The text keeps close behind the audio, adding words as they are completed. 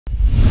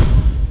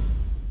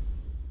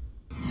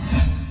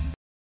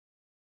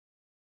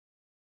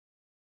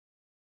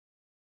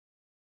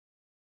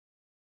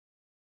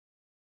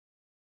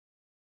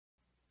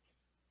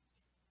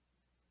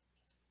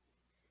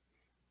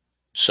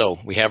So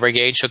we have our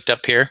gauge hooked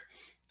up here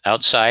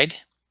outside.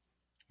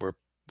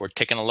 We're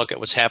taking a look at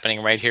what's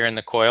happening right here in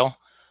the coil.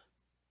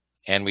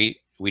 And we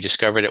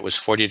discovered it was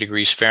 40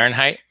 degrees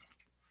Fahrenheit.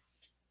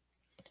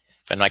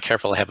 If I'm not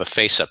careful, I have a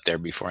face up there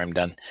before I'm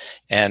done.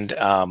 And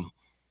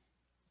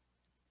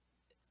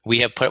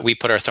we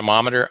put our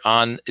thermometer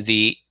on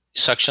the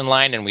suction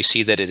line, and we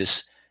see that it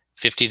is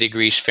 50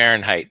 degrees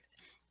Fahrenheit.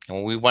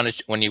 And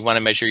when you want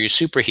to measure your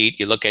superheat,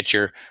 you look at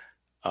your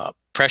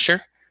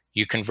pressure,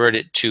 you convert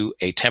it to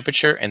a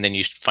temperature, and then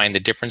you find the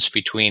difference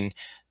between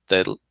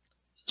the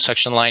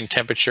suction line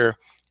temperature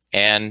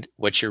and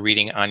what you're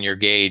reading on your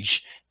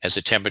gauge as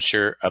the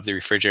temperature of the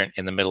refrigerant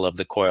in the middle of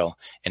the coil.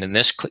 And in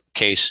this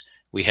case,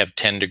 we have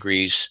 10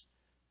 degrees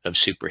of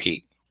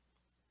superheat.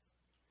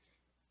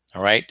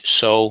 All right,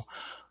 so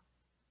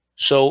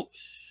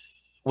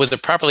with a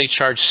properly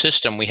charged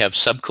system, we have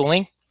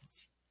subcooling,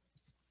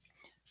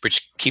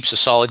 which keeps a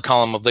solid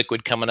column of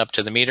liquid coming up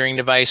to the metering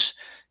device.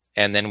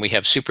 And then we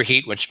have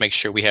superheat, which makes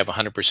sure we have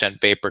 100%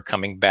 vapor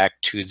coming back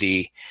to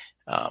the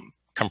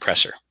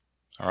compressor.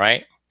 All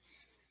right.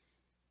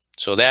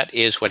 So that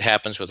is what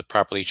happens with a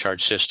properly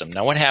charged system.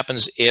 Now, what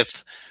happens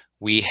if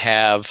we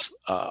have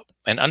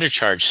an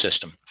undercharged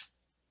system?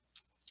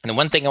 And the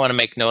one thing I want to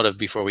make note of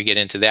before we get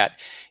into that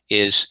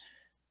is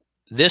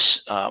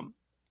this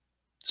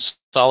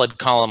solid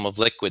column of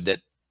liquid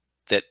that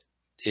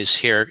is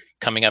here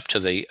coming up to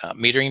the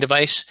metering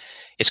device.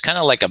 It's kind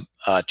of like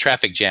a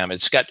traffic jam. The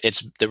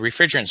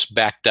refrigerant's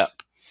backed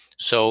up.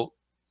 So,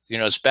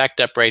 it's backed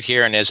up right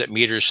here, and as it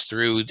meters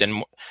through,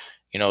 then,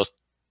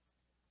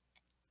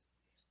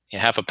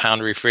 half a pound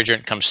of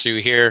refrigerant comes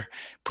through here,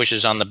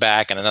 pushes on the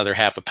back, and another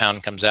half a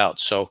pound comes out.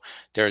 So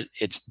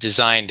it's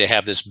designed to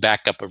have this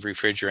backup of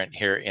refrigerant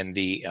here in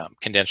the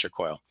condenser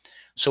coil.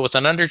 So with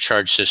an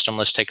undercharged system,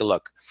 let's take a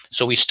look.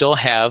 So we still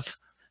have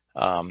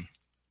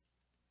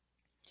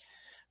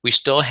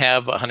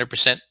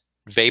 100%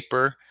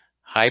 vapor,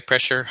 high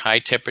pressure, high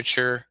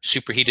temperature,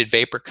 superheated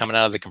vapor coming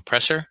out of the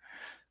compressor.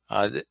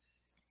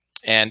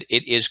 And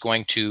it is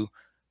going to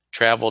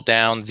travel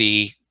down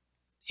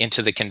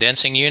into the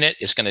condensing unit.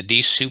 It's going to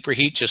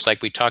de-superheat, just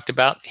like we talked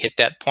about, hit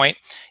that point.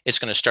 It's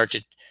going to start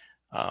to,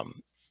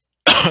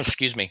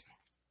 excuse me,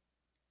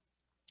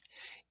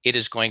 it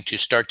is going to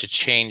start to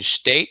change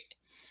state,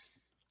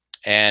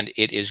 and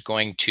it is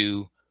going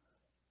to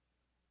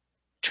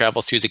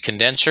travel through the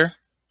condenser,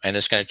 and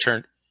it's going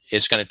to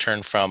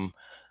turn from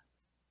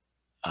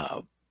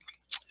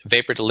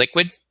vapor to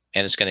liquid,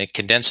 and it's going to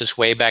condense its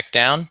way back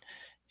down.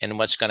 And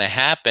what's going to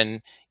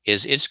happen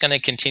is it's going to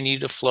continue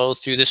to flow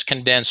through this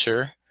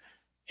condenser,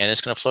 and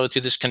it's going to flow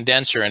through this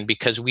condenser. And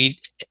because we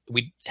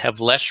have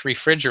less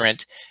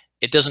refrigerant,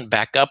 it doesn't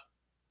back up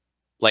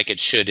like it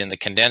should in the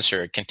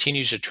condenser. It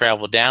continues to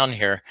travel down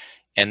here,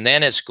 and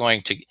then it's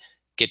going to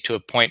get to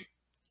a point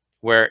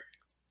where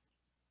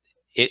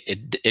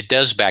it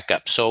does back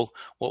up. So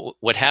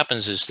what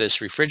happens is this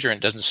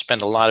refrigerant doesn't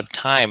spend a lot of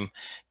time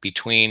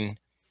between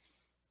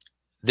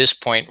this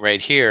point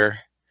right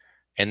here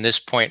and this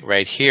point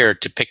right here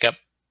to pick up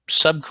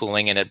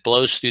subcooling, and it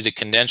blows through the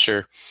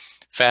condenser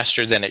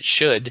faster than it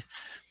should,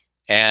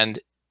 and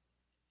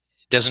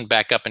doesn't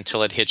back up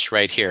until it hits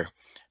right here.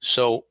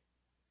 So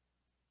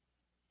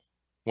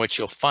what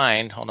you'll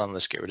find, hold on,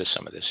 let's get rid of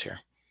some of this here.